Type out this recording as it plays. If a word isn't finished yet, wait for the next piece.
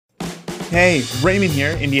Hey, Raymond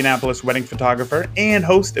here, Indianapolis wedding photographer and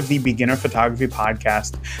host of the Beginner Photography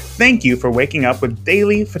Podcast. Thank you for waking up with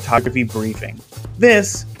daily photography briefing.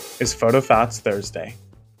 This is Photo Thoughts Thursday.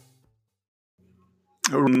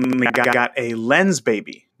 I got a lens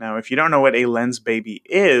baby. Now, if you don't know what a lens baby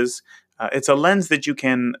is, it's a lens that you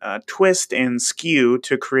can twist and skew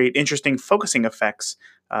to create interesting focusing effects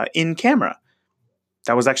in camera.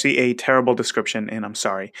 That was actually a terrible description, and I'm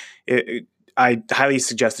sorry. I highly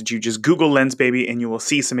suggest that you just Google lens baby and you will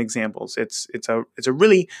see some examples. It's a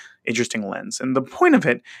really interesting lens. And the point of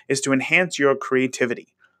it is to enhance your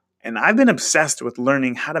creativity. And I've been obsessed with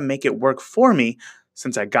learning how to make it work for me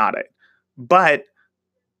since I got it. But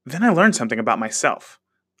then I learned something about myself.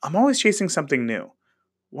 I'm always chasing something new.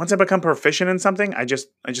 Once I become proficient in something, I just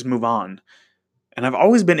move on. And I've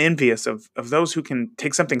always been envious of those who can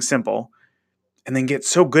take something simple and then get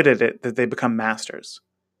so good at it that they become masters.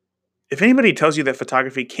 If anybody tells you that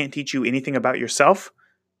photography can't teach you anything about yourself,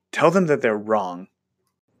 tell them that they're wrong.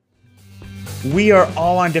 We are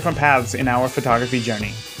all on different paths in our photography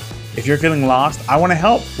journey. If you're feeling lost, I want to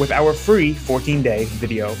help with our free 14-day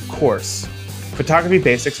video course. Photography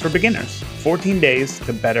Basics for Beginners, 14 days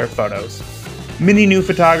to better photos. Many new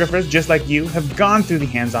photographers just like you have gone through the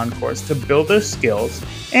hands-on course to build their skills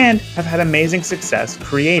and have had amazing success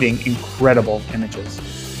creating incredible images.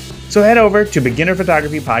 So head over to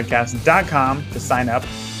beginnerphotographypodcast.com to sign up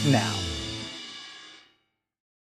now.